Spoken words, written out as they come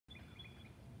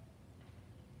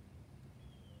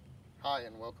Hi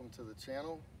and welcome to the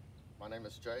channel. My name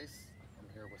is Jace. I'm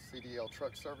here with CDL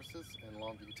Truck Services in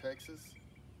Longview, Texas.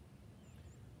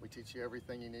 We teach you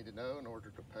everything you need to know in order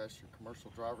to pass your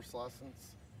commercial driver's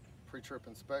license, pre-trip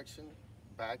inspection,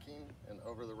 backing, and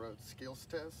over-the-road skills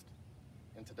test.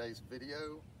 In today's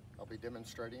video, I'll be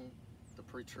demonstrating the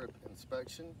pre-trip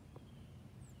inspection.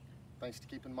 Things to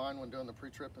keep in mind when doing the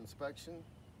pre-trip inspection: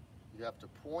 you have to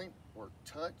point or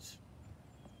touch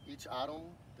each item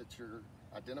that you're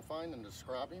identifying and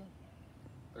describing.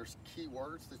 There's key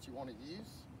words that you want to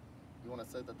use. You want to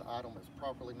say that the item is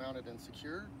properly mounted and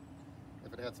secured.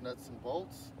 If it has nuts and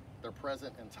bolts, they're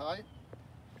present and tight.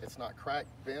 It's not cracked,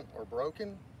 bent, or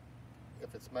broken.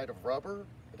 If it's made of rubber,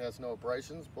 it has no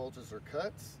abrasions, bulges, or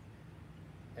cuts.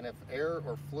 And if air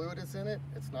or fluid is in it,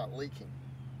 it's not leaking.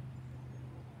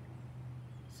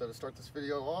 So to start this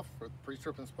video off for the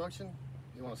pre-trip inspection,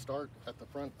 you want to start at the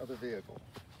front of the vehicle.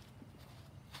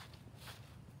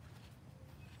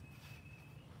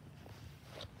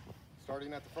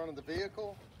 Starting at the front of the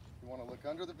vehicle, you want to look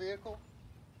under the vehicle.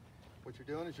 What you're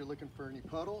doing is you're looking for any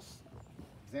puddles.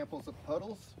 Examples of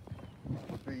puddles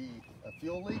would be a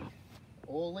fuel leak,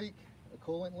 oil leak, a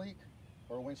coolant leak,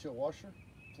 or a windshield washer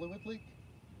fluid leak.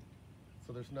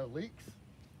 So there's no leaks.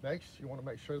 Next, you want to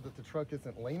make sure that the truck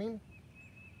isn't leaning.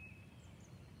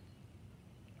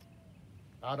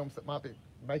 Items that might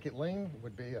make it lean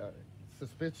would be a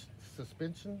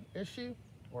suspension issue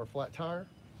or a flat tire.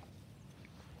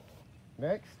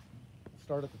 Next,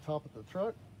 start at the top of the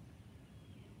truck.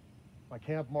 My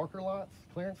cab marker lights,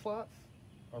 clearance lights,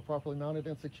 are properly mounted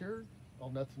and secured. All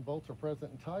nuts and bolts are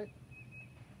present and tight.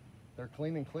 They're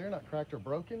clean and clear, not cracked or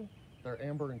broken. They're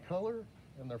amber in color,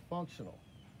 and they're functional.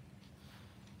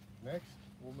 Next,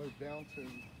 we'll move down to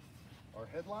our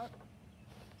headlight.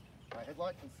 My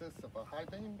headlight consists of a high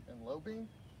beam and low beam.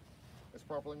 It's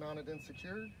properly mounted and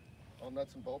secured. All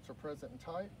nuts and bolts are present and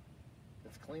tight.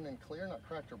 It's clean and clear, not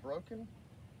cracked or broken.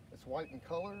 It's white in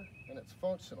color, and it's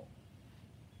functional.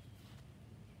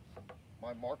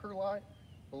 My marker light,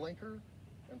 blinker,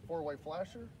 and four-way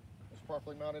flasher is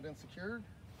properly mounted and secured.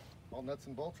 All nuts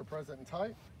and bolts are present and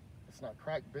tight. It's not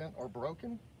cracked, bent, or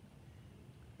broken.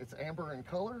 It's amber in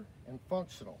color and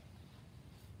functional.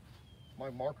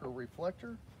 My marker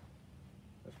reflector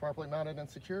is properly mounted and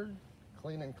secured,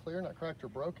 clean and clear, not cracked or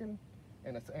broken,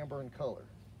 and it's amber in color.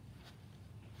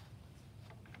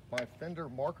 My fender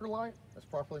marker light is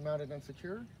properly mounted and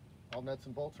secured. All nuts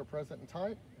and bolts are present and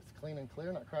tight. It's clean and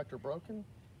clear, not cracked or broken.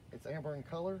 It's amber in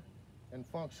color and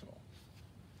functional.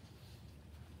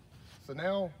 So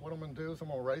now what I'm going to do is I'm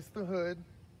going to raise the hood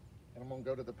and I'm going to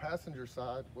go to the passenger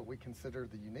side, what we consider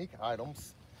the unique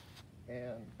items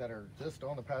and that are just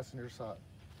on the passenger side.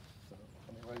 So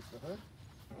let me raise the hood.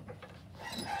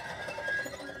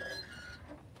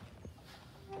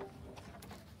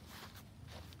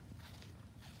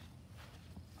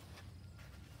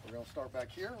 We're going to start back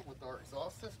here with our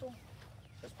exhaust system.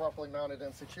 It's properly mounted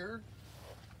and secured.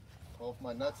 All of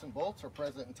my nuts and bolts are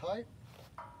present and tight.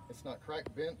 It's not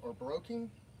cracked, bent, or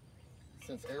broken.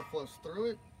 Since air flows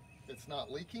through it, it's not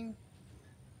leaking.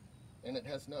 And it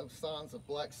has no signs of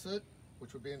black soot,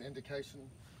 which would be an indication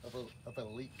of a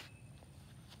leak.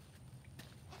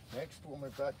 Next, we'll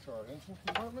move back to our engine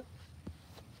compartment.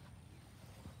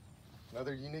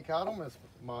 Another unique item is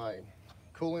my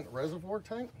coolant reservoir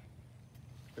tank.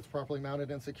 It's properly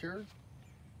mounted and secured.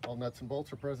 All nuts and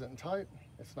bolts are present and tight.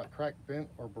 It's not cracked, bent,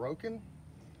 or broken.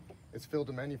 It's filled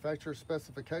to manufacturer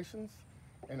specifications,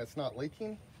 and it's not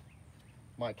leaking.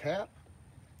 My cap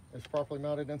is properly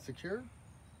mounted and secured.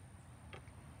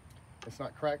 It's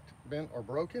not cracked, bent, or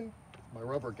broken. My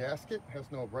rubber gasket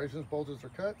has no abrasions, bulges, or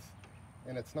cuts,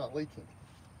 and it's not leaking.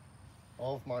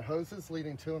 All of my hoses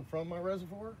leading to and from my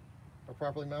reservoir are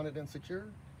properly mounted and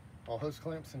secured. All hose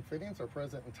clamps and fittings are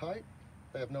present and tight.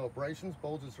 They have no abrasions,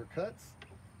 bulges, or cuts,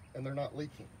 and they're not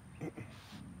leaking.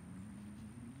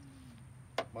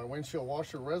 My windshield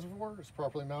washer reservoir is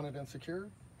properly mounted and secured.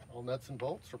 All nuts and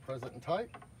bolts are present and tight.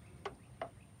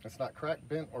 It's not cracked,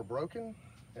 bent, or broken,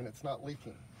 and it's not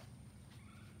leaking.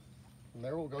 From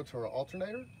there, we'll go to our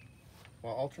alternator.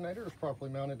 My alternator is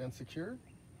properly mounted and secured.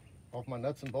 All of my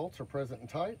nuts and bolts are present and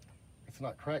tight. It's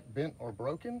not cracked, bent, or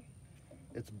broken.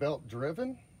 It's belt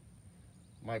driven.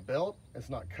 My belt is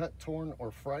not cut, torn,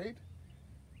 or frayed,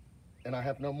 and I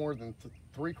have no more than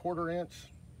 3/4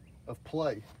 inch of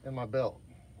play in my belt.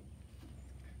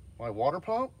 My water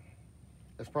pump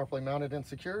is properly mounted and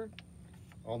secured.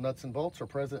 All nuts and bolts are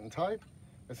present and tight.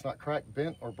 It's not cracked,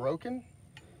 bent, or broken.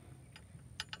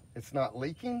 It's not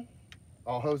leaking.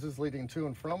 All hoses leading to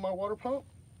and from my water pump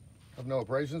have no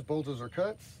abrasions, bulges, or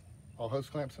cuts. All hose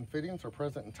clamps and fittings are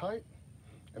present and tight,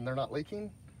 and they're not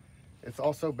leaking. It's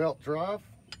also belt drive.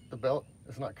 The belt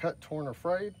is not cut, torn, or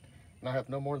frayed, and I have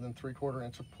no more than 3/4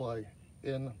 inch of play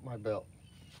in my belt.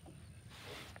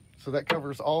 So that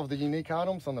covers all of the unique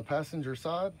items on the passenger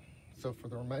side. So for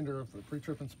the remainder of the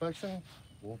pre-trip inspection,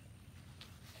 we'll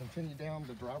continue down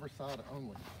the driver's side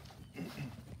only.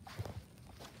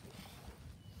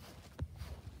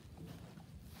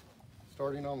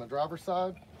 Starting on the driver's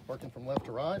side, working from left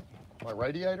to right, my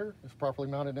radiator is properly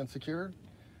mounted and secured.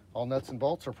 All nuts and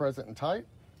bolts are present and tight.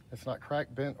 It's not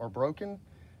cracked, bent, or broken,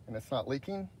 and it's not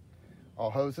leaking.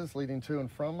 All hoses leading to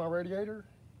and from my radiator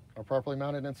are properly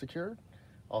mounted and secured.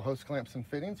 All hose clamps and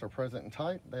fittings are present and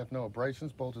tight. They have no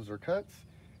abrasions, bulges, or cuts,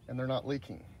 and they're not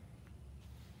leaking.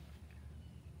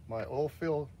 My oil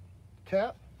fill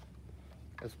cap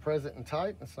is present and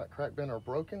tight. It's not cracked, bent, or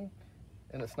broken,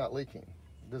 and it's not leaking.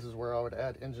 This is where I would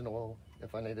add engine oil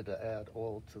if I needed to add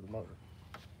oil to the motor.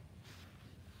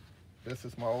 This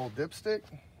is my oil dipstick.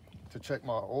 To check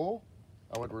my oil,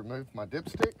 I would remove my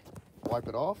dipstick, wipe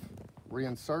it off,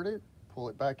 reinsert it, pull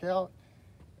it back out,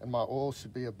 and my oil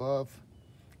should be above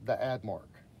the add mark.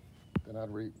 Then I'd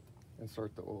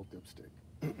reinsert the oil dipstick.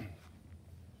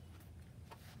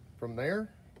 From there,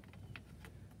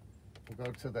 we'll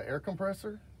go to the air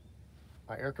compressor.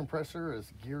 My air compressor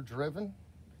is gear driven.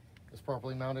 It's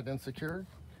properly mounted and secured.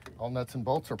 All nuts and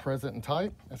bolts are present and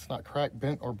tight. It's not cracked,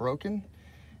 bent, or broken,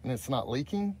 and it's not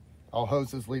leaking. All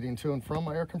hoses leading to and from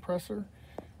my air compressor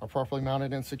are properly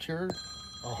mounted and secured.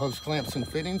 All hose clamps and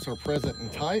fittings are present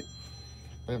and tight.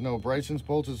 They have no abrasions,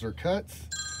 bulges, or cuts,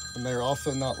 and they're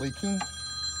also not leaking.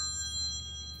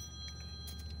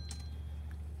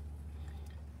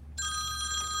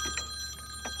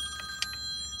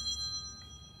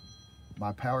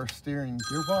 My power steering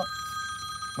gearbox,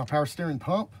 my power steering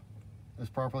pump is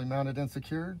properly mounted and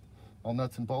secured. All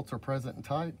nuts and bolts are present and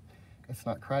tight. It's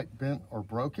not cracked, bent, or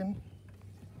broken.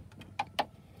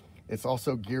 It's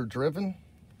also gear driven.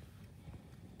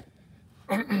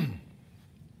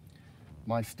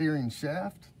 My steering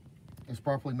shaft is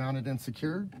properly mounted and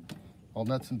secured. All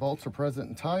nuts and bolts are present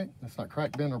and tight. It's not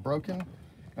cracked, bent, or broken.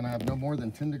 And I have no more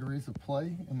than 10 degrees of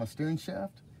play in my steering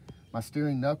shaft. My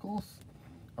steering knuckles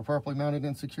are properly mounted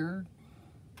and secured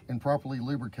and properly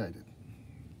lubricated.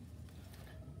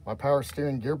 My power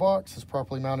steering gearbox is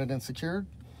properly mounted and secured.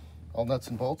 All nuts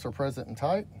and bolts are present and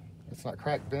tight. It's not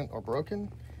cracked, bent, or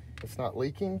broken. It's not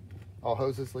leaking. All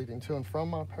hoses leading to and from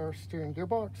my power steering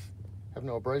gearbox have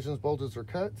no abrasions, bulges, or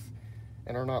cuts,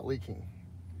 and are not leaking.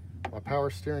 My power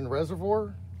steering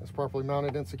reservoir is properly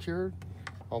mounted and secured.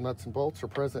 All nuts and bolts are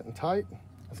present and tight.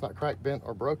 It's not cracked, bent,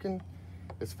 or broken.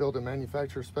 It's filled to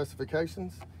manufacturer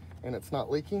specifications, and it's not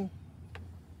leaking.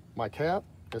 My cap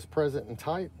is present and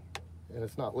tight, and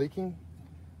it's not leaking.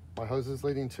 My hoses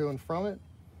leading to and from it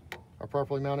are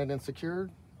properly mounted and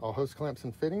secured. All hose clamps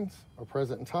and fittings are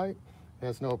present and tight. It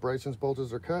has no abrasions,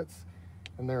 bulges, or cuts,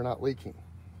 and they're not leaking.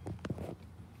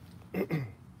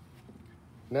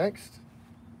 Next,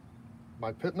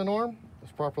 my pitman arm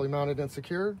is properly mounted and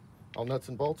secured. All nuts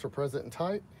and bolts are present and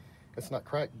tight. It's not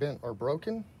cracked, bent, or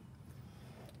broken.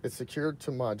 It's secured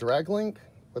to my drag link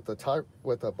with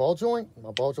a ball joint.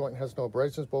 My ball joint has no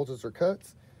abrasions, bulges, or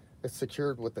cuts. It's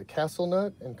secured with a castle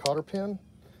nut and cotter pin.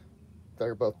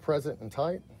 They're both present and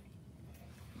tight.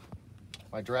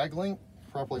 My drag link,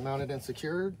 properly mounted and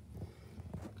secured.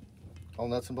 All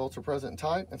nuts and bolts are present and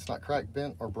tight. It's not cracked,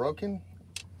 bent, or broken.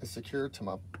 It's secured to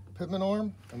my pitman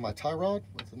arm and my tie rod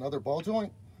with another ball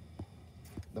joint.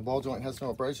 The ball joint has no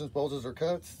abrasions, bulges, or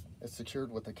cuts. It's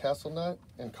secured with a castle nut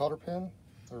and cotter pin.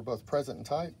 They're both present and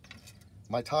tight.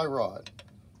 My tie rod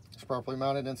is properly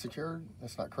mounted and secured.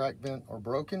 It's not cracked, bent, or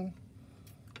broken.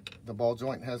 The ball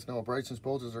joint has no abrasions,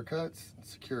 bulges, or cuts. It's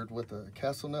secured with a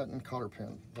castle nut and cotter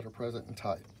pin that are present and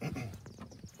tight.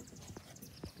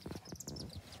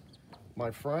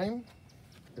 My frame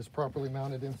is properly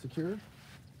mounted and secured.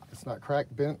 It's not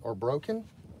cracked, bent, or broken.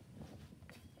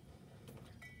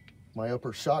 My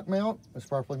upper shock mount is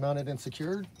properly mounted and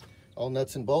secured. All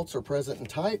nuts and bolts are present and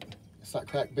tight. It's not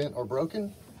cracked, bent, or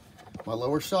broken. My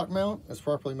lower shock mount is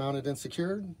properly mounted and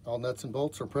secured. All nuts and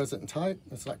bolts are present and tight.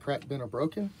 It's not cracked, bent, or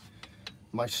broken.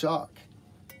 My shock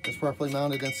is properly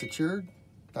mounted and secured,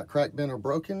 not cracked, bent, or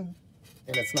broken,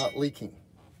 and it's not leaking.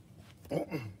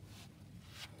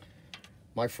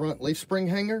 My front leaf spring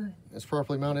hanger is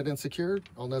properly mounted and secured.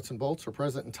 All nuts and bolts are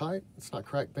present and tight. It's not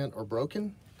cracked, bent, or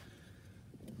broken.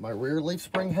 My rear leaf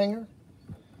spring hanger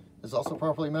is also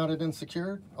properly mounted and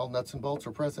secured. All nuts and bolts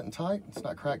are present and tight. It's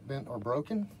not cracked, bent, or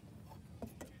broken.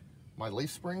 My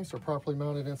leaf springs are properly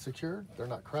mounted and secured. They're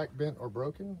not cracked, bent, or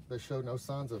broken. They show no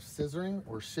signs of scissoring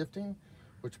or shifting,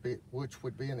 which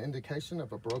would be an indication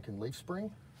of a broken leaf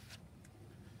spring.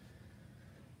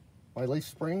 My leaf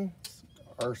springs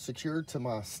are secured to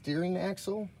my steering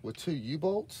axle with 2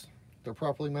 U-bolts. They're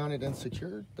properly mounted and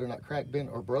secured. They're not cracked, bent,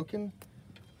 or broken.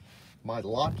 My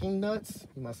locking nuts,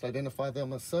 you must identify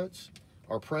them as such,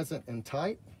 are present and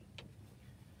tight.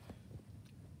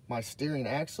 My steering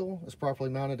axle is properly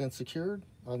mounted and secured.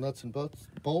 All nuts and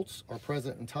bolts are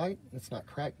present and tight. It's not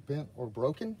cracked, bent, or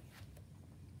broken.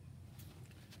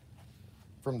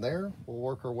 From there, we'll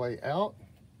work our way out.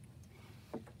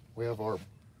 We have our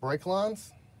brake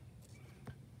lines.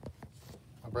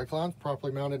 My brake lines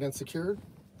properly mounted and secured.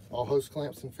 All hose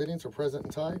clamps and fittings are present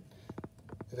and tight.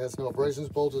 It has no abrasions,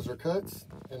 bulges, or cuts,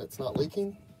 and it's not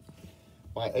leaking.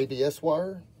 My ABS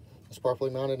wire is properly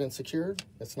mounted and secured.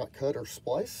 It's not cut or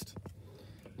spliced.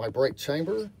 My brake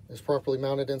chamber is properly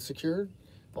mounted and secured.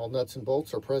 All nuts and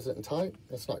bolts are present and tight.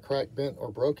 It's not cracked, bent,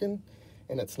 or broken,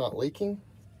 and it's not leaking.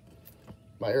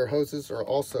 My air hoses are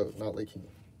also not leaking.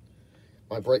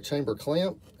 My brake chamber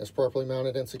clamp is properly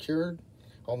mounted and secured.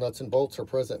 All nuts and bolts are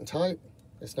present and tight.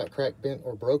 It's not cracked, bent,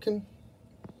 or broken.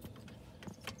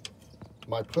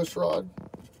 My push rod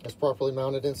is properly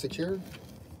mounted and secured.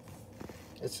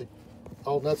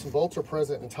 All nuts and bolts are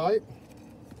present and tight.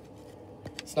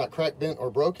 It's not cracked, bent, or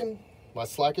broken. My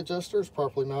slack adjuster is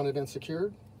properly mounted and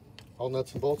secured. All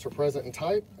nuts and bolts are present and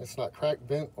tight. It's not cracked,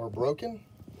 bent, or broken.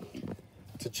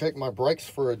 To check my brakes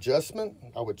for adjustment,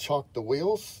 I would chalk the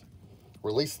wheels,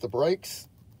 release the brakes,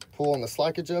 pull on the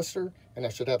slack adjuster, and I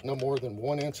should have no more than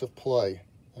 1 inch of play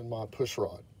in my push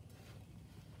rod.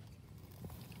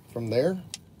 From there,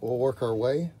 we'll work our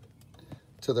way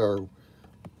to our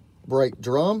brake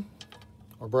drum.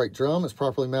 Our brake drum is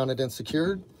properly mounted and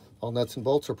secured. All nuts and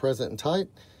bolts are present and tight.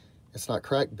 It's not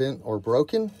cracked, bent, or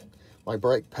broken. My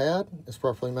brake pad is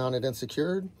properly mounted and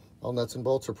secured. All nuts and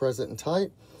bolts are present and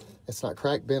tight. It's not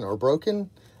cracked, bent, or broken.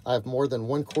 I have more than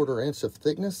 1/4 inch of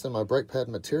thickness in my brake pad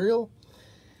material.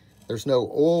 There's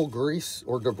no oil, grease,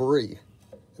 or debris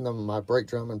in my brake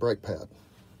drum and brake pad.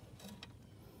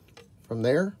 From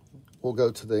there, we'll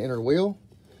go to the inner wheel.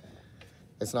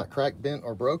 It's not cracked, bent,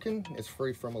 or broken. It's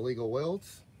free from illegal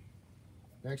welds.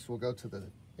 Next, we'll go to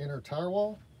the inner tire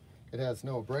wall. It has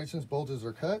no abrasions, bulges,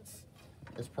 or cuts.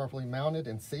 It's properly mounted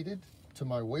and seated to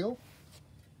my wheel.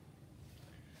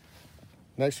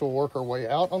 Next, we'll work our way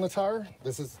out on the tire.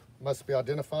 This must be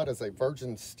identified as a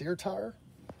virgin steer tire.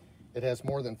 It has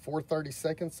more than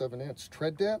 4/32 of an inch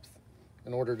tread depth.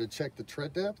 In order to check the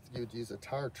tread depth, you would use a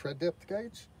tire tread depth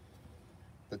gauge.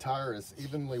 The tire is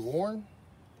evenly worn,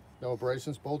 no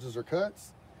abrasions, bulges, or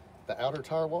cuts. The outer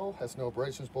tire wall has no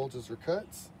abrasions, bulges, or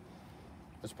cuts.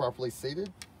 It's properly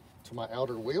seated to my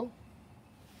outer wheel.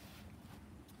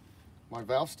 My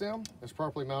valve stem is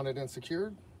properly mounted and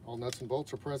secured. All nuts and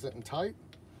bolts are present and tight.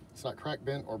 It's not cracked,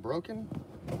 bent, or broken,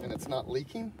 and it's not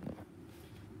leaking.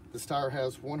 This tire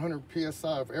has 100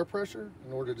 psi of air pressure.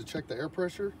 In order to check the air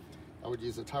pressure, I would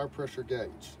use a tire pressure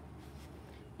gauge.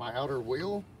 My outer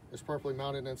wheel is properly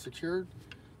mounted and secured.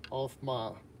 All of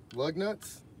my lug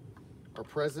nuts are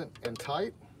present and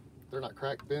tight. They're not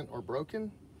cracked, bent, or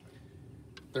broken.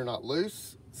 They're not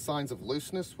loose. Signs of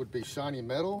looseness would be shiny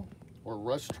metal or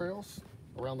rust trails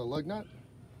around the lug nut.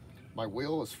 My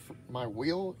wheel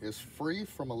is free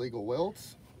from illegal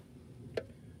welds.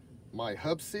 My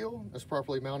hub seal is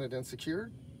properly mounted and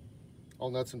secured. All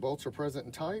nuts and bolts are present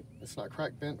and tight. It's not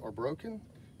cracked, bent, or broken.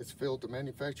 It's filled to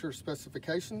manufacturer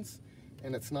specifications,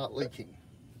 and it's not leaking.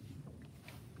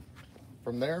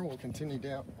 From there, we'll continue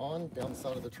down the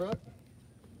side of the truck.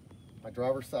 My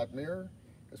driver's side mirror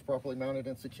is properly mounted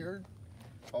and secured.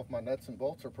 All of my nuts and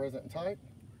bolts are present and tight.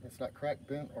 It's not cracked,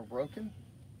 bent, or broken.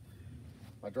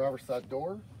 My driver's side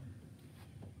door,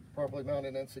 properly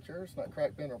mounted and secure. It's not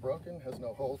cracked, bent, or broken. Has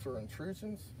no holes or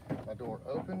intrusions. My door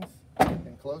opens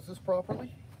and closes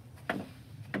properly.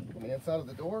 On the inside of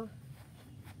the door,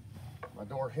 my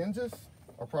door hinges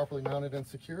are properly mounted and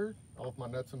secured. All of my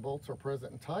nuts and bolts are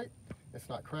present and tight. It's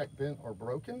not cracked, bent, or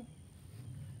broken.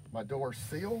 My door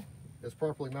seal is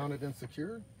properly mounted and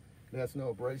secured. It has no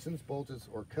abrasions, bulges,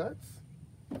 or cuts.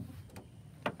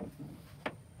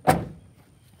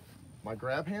 My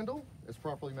grab handle is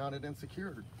properly mounted and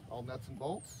secured. All nuts and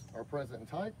bolts are present and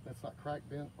tight. It's not cracked,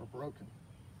 bent, or broken.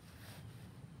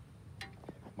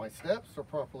 My steps are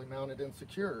properly mounted and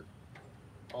secured.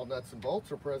 All nuts and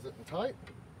bolts are present and tight.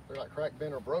 They're not cracked,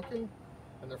 bent, or broken,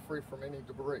 and they're free from any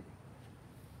debris.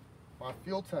 My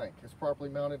fuel tank is properly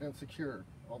mounted and secured.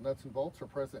 All nuts and bolts are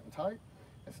present and tight.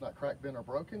 It's not cracked, bent, or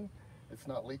broken. It's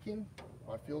not leaking.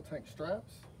 My fuel tank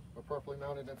straps are properly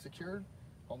mounted and secured.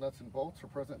 All nuts and bolts are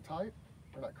present and tight.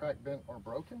 They're not cracked, bent, or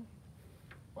broken.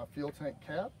 My fuel tank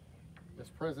cap is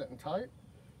present and tight.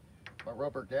 My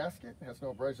rubber gasket has no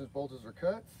abrasions, bulges, or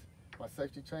cuts. My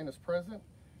safety chain is present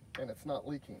and it's not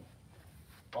leaking.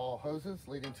 All hoses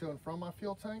leading to and from my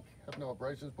fuel tank have no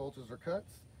abrasions, bulges, or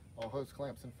cuts. All hose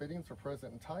clamps and fittings are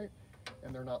present and tight,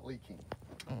 and they're not leaking.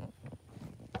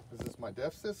 This is my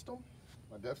DEF system.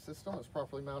 My DEF system is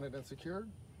properly mounted and secured.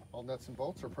 All nuts and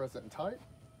bolts are present and tight.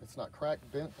 It's not cracked,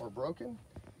 bent, or broken.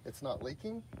 It's not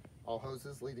leaking. All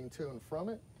hoses leading to and from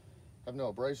it have no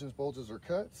abrasions, bulges, or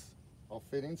cuts. All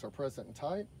fittings are present and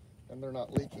tight, and they're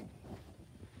not leaking.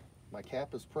 My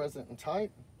cap is present and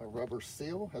tight. My rubber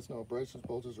seal has no abrasions,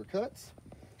 bulges, or cuts,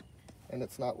 and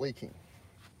it's not leaking.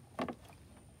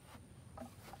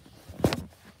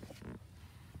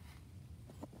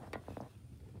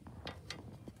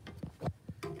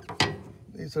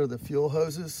 These are the fuel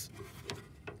hoses.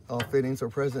 All fittings are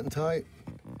present and tight,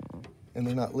 and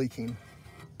they're not leaking.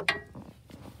 All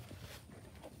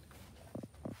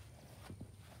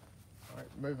right,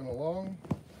 moving along.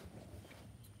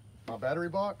 My battery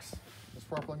box is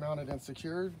properly mounted and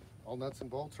secured. All nuts and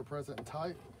bolts are present and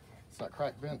tight. It's not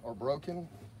cracked, bent, or broken.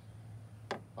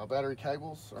 My battery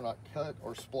cables are not cut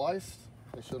or spliced.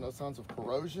 They show no signs of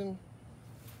corrosion,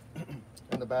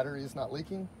 and the battery is not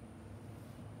leaking.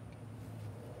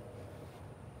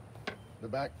 The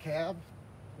back cab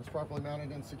is properly mounted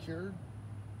and secured.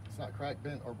 It's not cracked,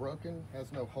 bent, or broken.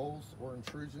 Has no holes or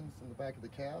intrusions in the back of the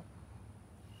cab.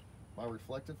 My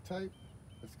reflective tape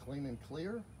is clean and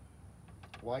clear,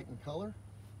 white in color.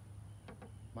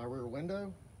 My rear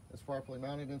window is properly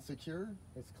mounted and secured.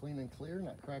 It's clean and clear,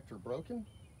 not cracked or broken.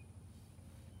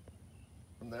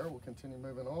 From there, we'll continue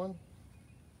moving on.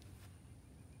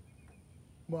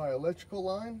 My electrical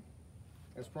line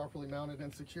is properly mounted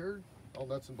and secured. All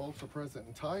nuts and bolts are present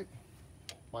and tight.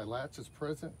 My latch is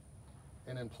present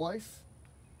and in place.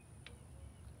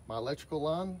 My electrical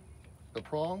line, the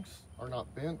prongs are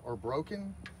not bent or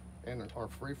broken and are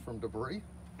free from debris.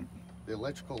 The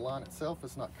electrical line itself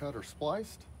is not cut or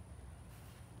spliced.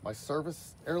 My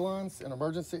service airlines and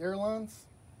emergency airlines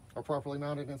are properly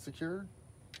mounted and secured.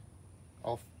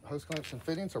 All hose clamps and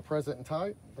fittings are present and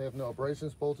tight. They have no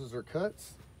abrasions, bulges, or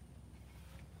cuts.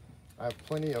 I have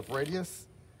plenty of radius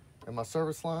in my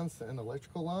service lines and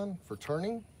electrical line for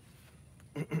turning.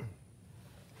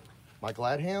 My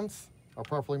glad hands are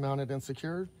properly mounted and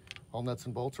secured. All nuts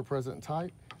and bolts are present and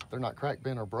tight. They're not cracked,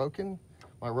 bent, or broken.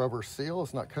 My rubber seal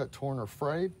is not cut, torn, or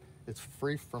frayed. It's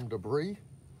free from debris,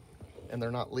 and they're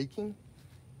not leaking.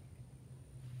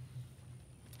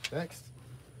 Next,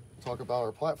 talk about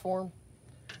our platform.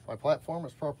 My platform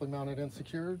is properly mounted and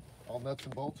secured. All nuts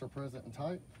and bolts are present and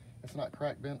tight. It's not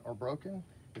cracked, bent, or broken.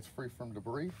 It's free from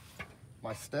debris.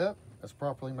 My step is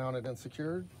properly mounted and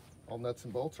secured. All nuts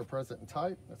and bolts are present and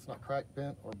tight. It's not cracked,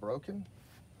 bent, or broken.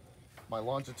 My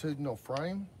longitudinal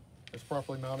frame is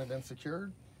properly mounted and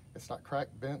secured. It's not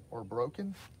cracked, bent, or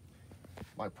broken.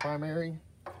 My primary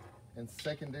and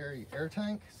secondary air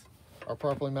tanks are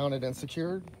properly mounted and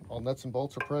secured. All nuts and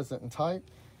bolts are present and tight.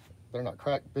 They're not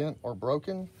cracked, bent, or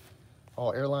broken.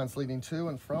 All airlines leading to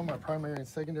and from my primary and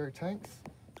secondary tanks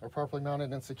are properly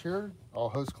mounted and secured. All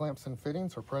hose clamps and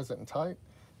fittings are present and tight.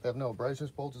 They have no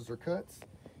abrasions, bulges, or cuts,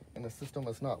 and the system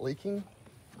is not leaking.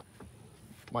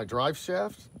 My drive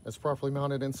shaft is properly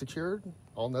mounted and secured.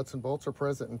 All nuts and bolts are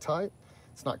present and tight.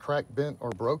 It's not cracked, bent,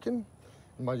 or broken.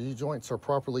 And my U-joints are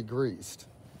properly greased.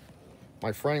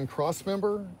 My frame cross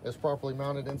member is properly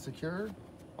mounted and secured.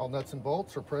 All nuts and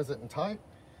bolts are present and tight.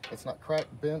 It's not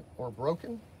cracked, bent, or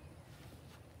broken.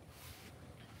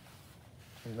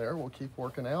 From there, we'll keep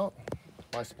working out.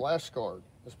 My splash guard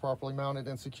is properly mounted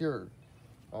and secured.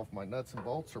 All of my nuts and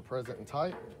bolts are present and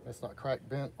tight. It's not cracked,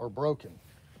 bent, or broken.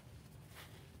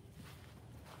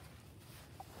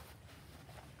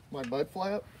 My mud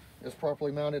flap is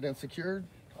properly mounted and secured.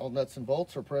 All nuts and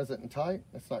bolts are present and tight.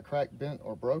 It's not cracked, bent,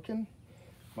 or broken.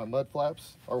 My mud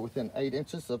flaps are within 8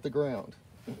 inches of the ground.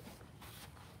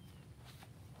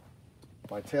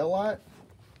 My tail light,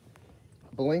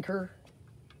 blinker,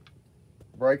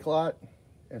 brake light,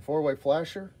 and four-way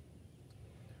flasher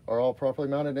are all properly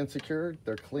mounted and secured.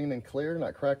 They're clean and clear,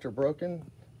 not cracked or broken.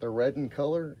 They're red in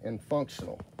color and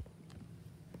functional.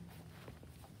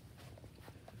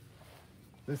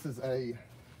 This is a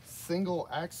single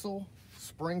axle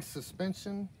spring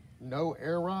suspension, no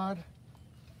air rod,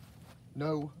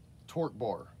 no torque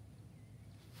bar.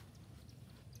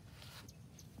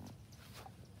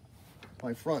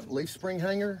 My front leaf spring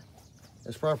hanger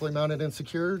is properly mounted and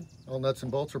secured. All nuts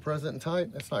and bolts are present and tight.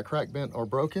 It's not cracked, bent, or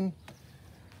broken.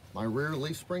 My rear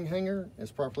leaf spring hanger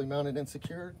is properly mounted and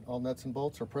secured. All nuts and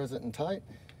bolts are present and tight.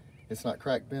 It's not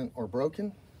cracked, bent, or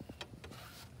broken.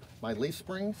 My leaf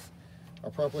springs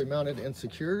are properly mounted and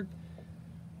secured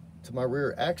to my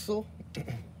rear axle.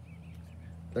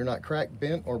 They're not cracked,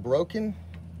 bent, or broken.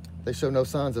 They show no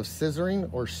signs of scissoring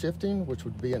or shifting, which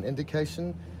would be an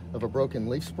indication of a broken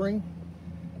leaf spring.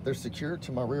 They're secured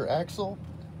to my rear axle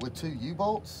with 2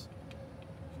 U-bolts.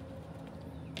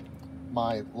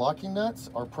 My locking nuts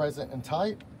are present and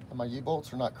tight, and my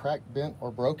U-bolts are not cracked, bent, or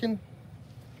broken.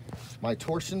 My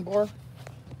torsion bar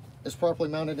is properly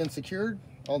mounted and secured.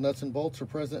 All nuts and bolts are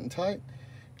present and tight.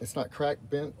 It's not cracked,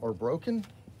 bent, or broken.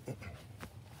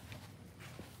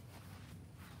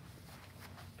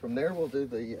 From there, we'll do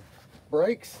the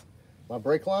brakes. My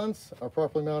brake lines are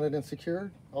properly mounted and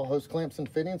secured. All hose clamps and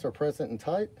fittings are present and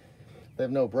tight. They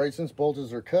have no abrasions,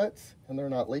 bulges, or cuts, and they're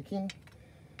not leaking.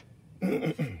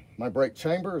 My brake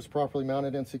chamber is properly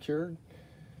mounted and secured.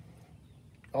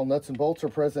 All nuts and bolts are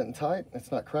present and tight.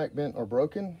 It's not cracked, bent, or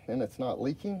broken, and it's not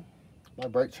leaking. My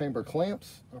brake chamber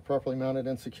clamps are properly mounted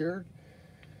and secured.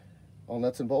 All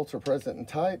nuts and bolts are present and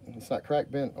tight. It's not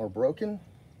cracked, bent, or broken.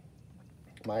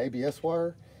 My ABS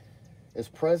wire is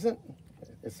present.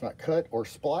 It's not cut or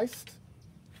spliced.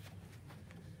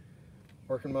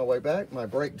 Working my way back, my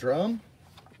brake drum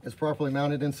is properly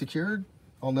mounted and secured.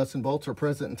 All nuts and bolts are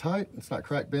present and tight. It's not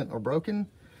cracked, bent, or broken.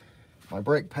 My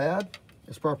brake pad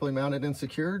is properly mounted and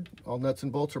secured. All nuts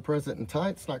and bolts are present and tight.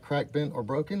 It's not cracked, bent, or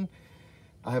broken.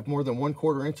 I have more than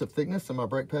 1/4 inch of thickness in my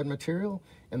brake pad material,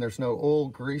 and there's no oil,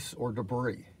 grease, or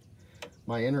debris.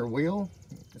 My inner wheel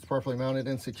is properly mounted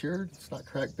and secured. It's not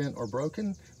cracked, bent, or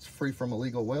broken. It's free from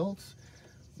illegal welds.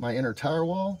 My inner tire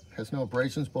wall has no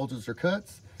abrasions, bulges, or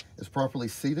cuts. It's properly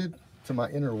seated to my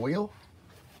inner wheel.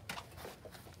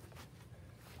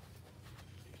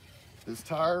 This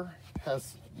tire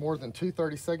has more than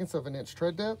 2/32 of an inch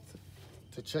tread depth.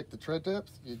 To check the tread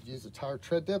depth, you'd use a tire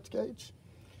tread depth gauge.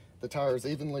 The tire is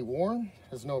evenly worn,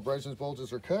 has no abrasions,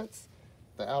 bulges, or cuts.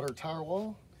 The outer tire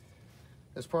wall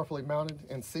is properly mounted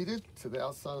and seated to the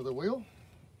outside of the wheel.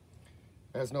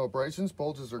 It has no abrasions,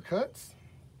 bulges, or cuts.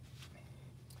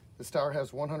 This tire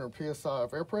has 100 psi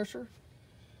of air pressure.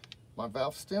 My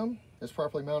valve stem is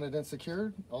properly mounted and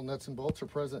secured. All nuts and bolts are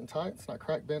present and tight. It's not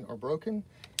cracked, bent, or broken.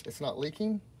 It's not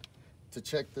leaking. To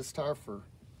check this tire for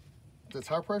the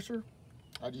tire pressure,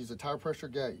 I'd use a tire pressure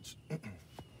gauge.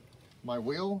 My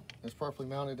wheel is properly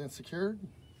mounted and secured.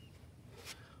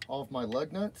 All of my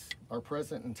lug nuts are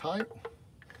present and tight.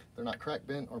 They're not cracked,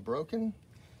 bent, or broken.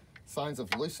 Signs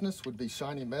of looseness would be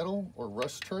shiny metal or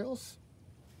rust trails.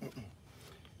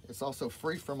 It's also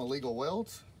free from illegal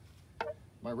welds.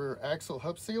 My rear axle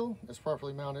hub seal is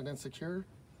properly mounted and secured.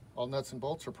 All nuts and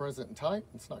bolts are present and tight.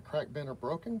 It's not cracked, bent, or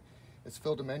broken. It's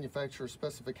filled to manufacturer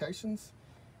specifications,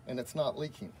 and it's not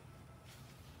leaking.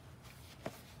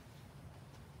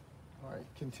 All right,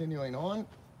 continuing on,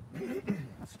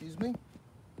 excuse me.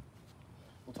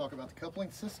 We'll talk about the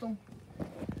coupling system.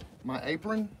 My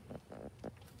apron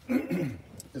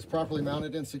is properly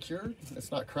mounted and secured.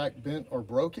 It's not cracked, bent, or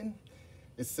broken.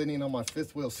 It's sitting on my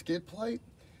 5th wheel skid plate.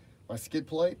 My skid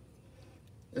plate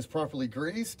is properly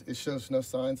greased. It shows no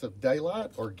signs of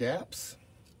daylight or gaps.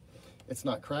 It's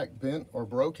not cracked, bent, or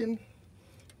broken.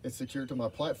 It's secured to my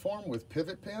platform with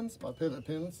pivot pins. My pivot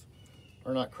pins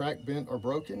are not cracked, bent, or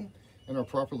broken and are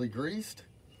properly greased.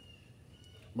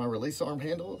 My release arm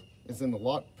handle is in the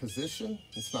locked position.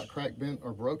 It's not cracked, bent,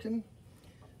 or broken.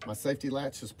 My safety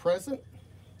latch is present.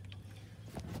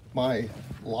 My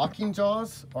locking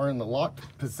jaws are in the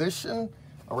locked position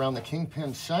around the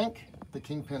kingpin shank. The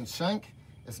kingpin shank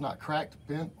is not cracked,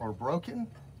 bent, or broken.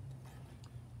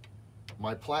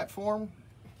 My platform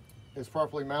is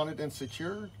properly mounted and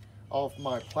secured. All of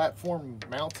my platform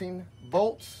mounting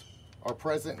bolts are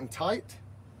present and tight.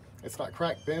 It's not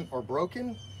cracked, bent, or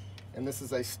broken. And this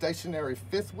is a stationary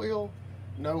 5th wheel,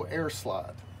 no air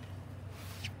slide.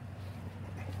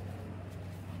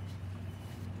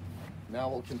 Now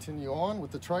we'll continue on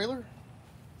with the trailer.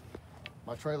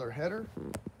 My trailer header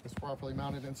is properly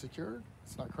mounted and secured.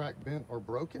 It's not cracked, bent, or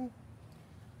broken.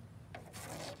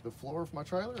 The floor of my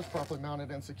trailer is properly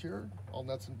mounted and secured. All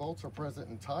nuts and bolts are present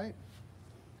and tight.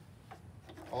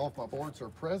 All of my boards are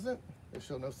present. They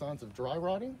show no signs of dry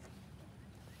rotting.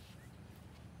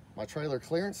 My trailer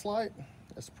clearance light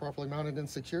is properly mounted and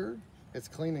secured. It's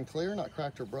clean and clear, not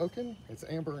cracked or broken. It's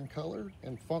amber in color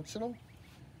and functional.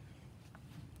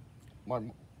 My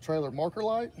trailer marker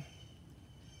light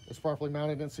is properly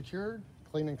mounted and secured,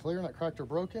 clean and clear, not cracked or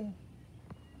broken,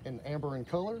 and amber in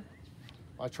color.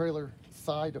 My trailer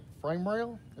side frame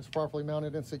rail is properly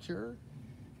mounted and secured.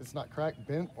 It's not cracked,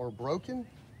 bent, or broken.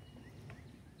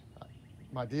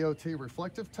 My DOT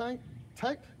reflective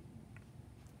tape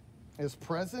is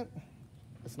present.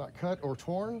 It's not cut or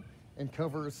torn and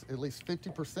covers at least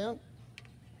 50%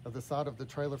 of the side of the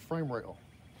trailer frame rail.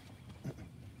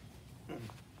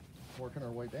 Working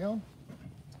our way down.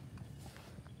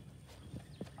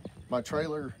 My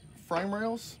trailer frame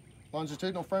rails,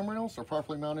 longitudinal frame rails, are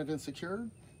properly mounted and secured.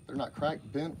 They're not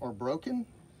cracked, bent, or broken.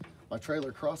 My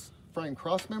trailer frame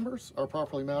cross members are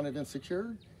properly mounted and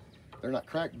secured. They're not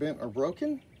cracked, bent, or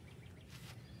broken.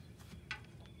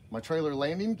 My trailer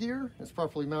landing gear is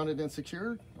properly mounted and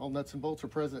secured. All nuts and bolts are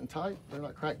present and tight. They're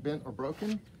not cracked, bent, or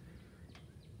broken.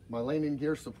 My landing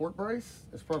gear support brace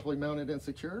is properly mounted and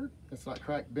secured. It's not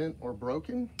cracked, bent, or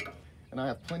broken. And I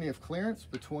have plenty of clearance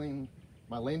between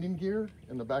my landing gear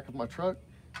and the back of my truck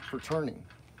for turning.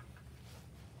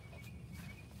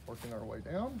 Working our way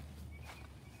down.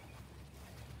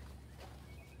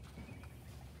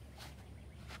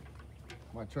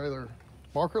 My trailer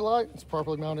marker light is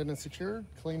properly mounted and secured,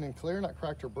 clean and clear, not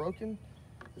cracked or broken.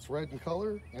 It's red in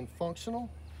color and functional.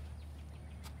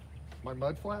 My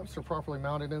mud flaps are properly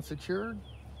mounted and secured.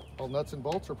 All nuts and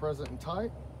bolts are present and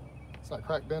tight. It's not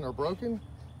cracked, bent, or broken.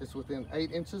 It's within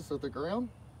 8 inches of the ground.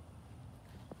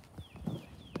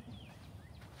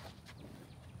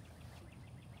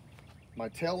 My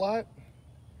tail light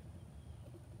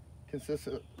consists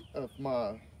of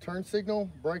my turn signal,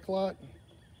 brake light,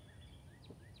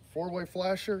 4-way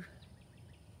flasher,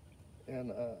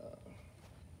 and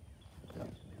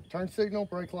turn signal,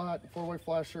 brake light, 4-way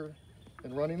flasher,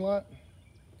 and running light.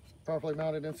 Properly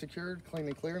mounted and secured, clean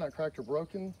and clear, not cracked or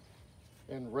broken,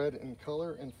 and red in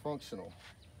color and functional.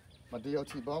 My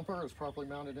DOT bumper is properly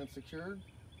mounted and secured.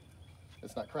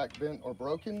 It's not cracked, bent, or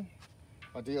broken.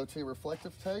 My DOT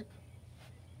reflective tape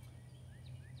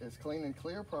is clean and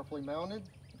clear, properly mounted.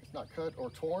 It's not cut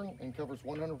or torn and covers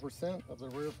 100% of the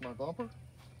rear of my bumper.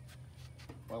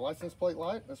 My license plate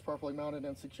light is properly mounted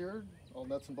and secured. All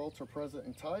nuts and bolts are present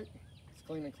and tight. It's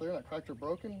clean and clear, not cracked or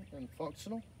broken, and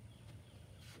functional.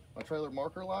 My trailer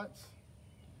marker lights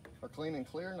are clean and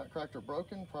clear, not cracked or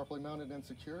broken, properly mounted and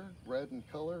secured, red in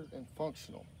color, and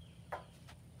functional.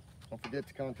 Don't forget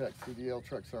to contact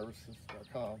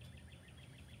CDLTruckServices.com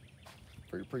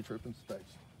for your pre-trip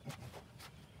inspection.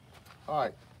 All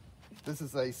right, this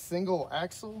is a single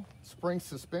axle spring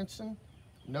suspension,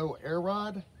 no air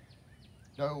ride,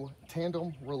 no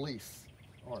tandem release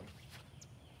arm.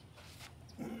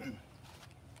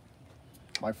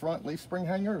 My front leaf spring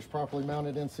hanger is properly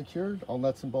mounted and secured. All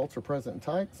nuts and bolts are present and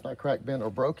tight. It's not cracked, bent, or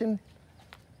broken.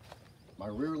 My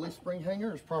rear leaf spring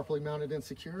hanger is properly mounted and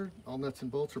secured. All nuts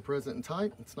and bolts are present and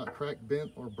tight. It's not cracked,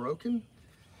 bent, or broken.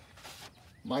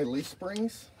 My leaf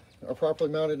springs are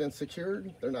properly mounted and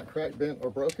secured. They're not cracked, bent,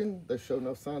 or broken. They show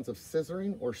no signs of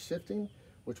scissoring or shifting,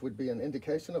 which would be an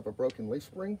indication of a broken leaf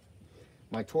spring.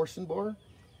 My torsion bar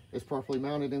is properly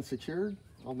mounted and secured.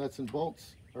 All nuts and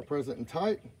bolts are present and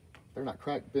tight. They're not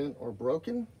cracked, bent, or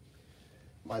broken.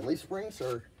 My leaf springs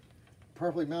are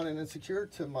properly mounted and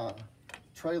secured to my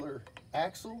trailer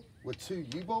axle with 2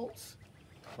 U-bolts.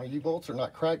 My U-bolts are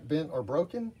not cracked, bent, or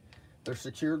broken. They're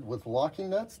secured with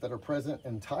locking nuts that are present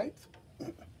and tight.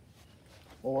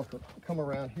 We'll come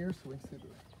around here so we can see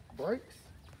the brakes.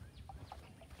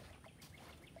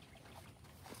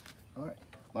 All right,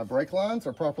 my brake lines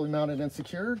are properly mounted and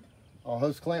secured. All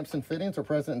hose clamps and fittings are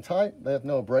present and tight. They have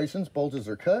no abrasions, bulges,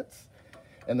 or cuts,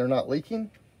 and they're not leaking.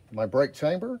 My brake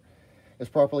chamber is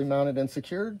properly mounted and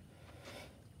secured.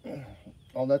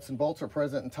 All nuts and bolts are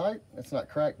present and tight. It's not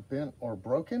cracked, bent, or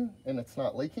broken, and it's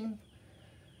not leaking.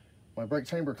 My brake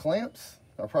chamber clamps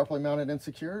are properly mounted and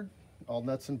secured. All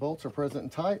nuts and bolts are present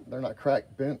and tight. They're not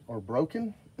cracked, bent, or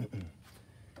broken.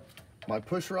 My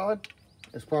push rod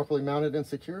is properly mounted and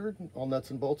secured. All nuts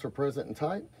and bolts are present and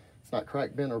tight. It's not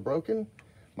cracked, bent, or broken.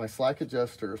 My slack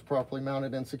adjuster is properly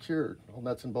mounted and secured. All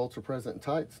nuts and bolts are present and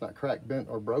tight. It's not cracked, bent,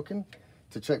 or broken.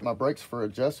 To check my brakes for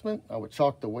adjustment, I would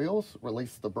chalk the wheels,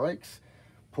 release the brakes,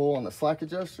 pull on the slack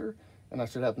adjuster, and I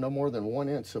should have no more than 1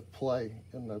 inch of play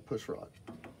in the push rod.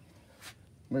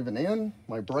 Moving in,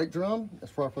 my brake drum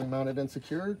is properly mounted and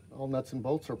secured. All nuts and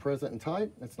bolts are present and tight.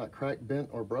 It's not cracked, bent,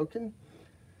 or broken.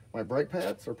 My brake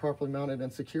pads are properly mounted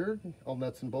and secured. All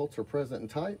nuts and bolts are present and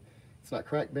tight. It's not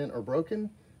cracked, bent, or broken.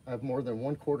 I have more than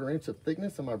 1/4 inch of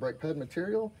thickness in my brake pad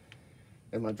material,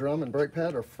 and my drum and brake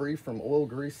pad are free from oil,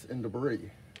 grease, and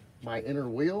debris. My inner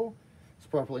wheel is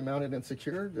properly mounted and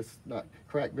secured. It's not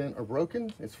cracked, bent, or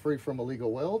broken. It's free from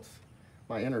illegal welds.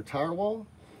 My inner tire wall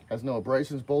has no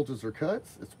abrasions, bulges, or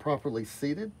cuts. It's properly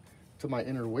seated to my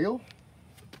inner wheel.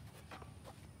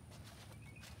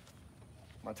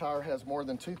 My tire has more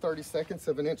than 2/32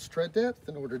 of an inch tread depth.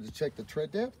 In order to check the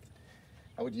tread depth,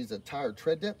 I would use a tire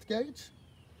tread depth gauge.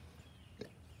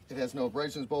 It has no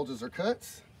abrasions, bulges, or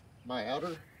cuts. My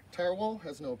outer tire wall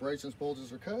has no abrasions,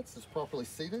 bulges, or cuts. It's properly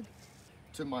seated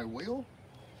to my wheel.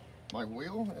 My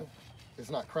wheel is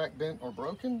not cracked, bent, or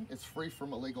broken. It's free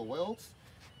from illegal welds.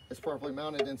 It's properly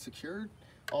mounted and secured.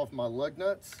 All of my lug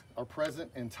nuts are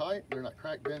present and tight. They're not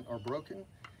cracked, bent, or broken.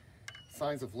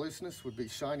 Signs of looseness would be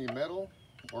shiny metal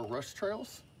or rust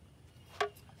trails.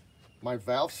 My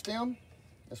valve stem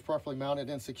is properly mounted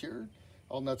and secured.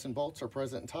 All nuts and bolts are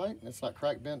present and tight, and it's not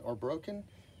cracked, bent, or broken.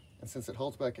 And since it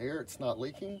holds back air, it's not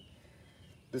leaking.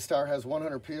 This tire has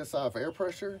 100 psi of air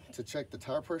pressure. To check the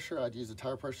tire pressure, I'd use a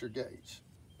tire pressure gauge.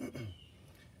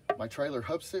 My trailer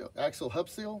hub seal, axle hub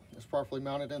seal is properly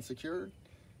mounted and secured.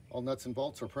 All nuts and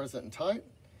bolts are present and tight.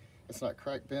 It's not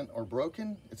cracked, bent, or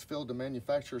broken. It's filled to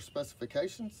manufacturer's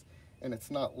specifications, and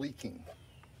it's not leaking.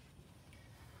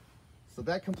 So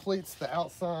that completes the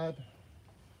outside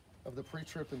of the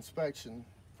pre-trip inspection.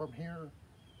 From here,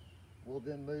 we'll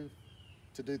then move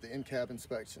to do the in-cab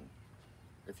inspection.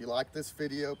 If you like this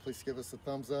video, please give us a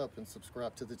thumbs up and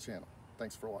subscribe to the channel.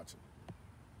 Thanks for watching.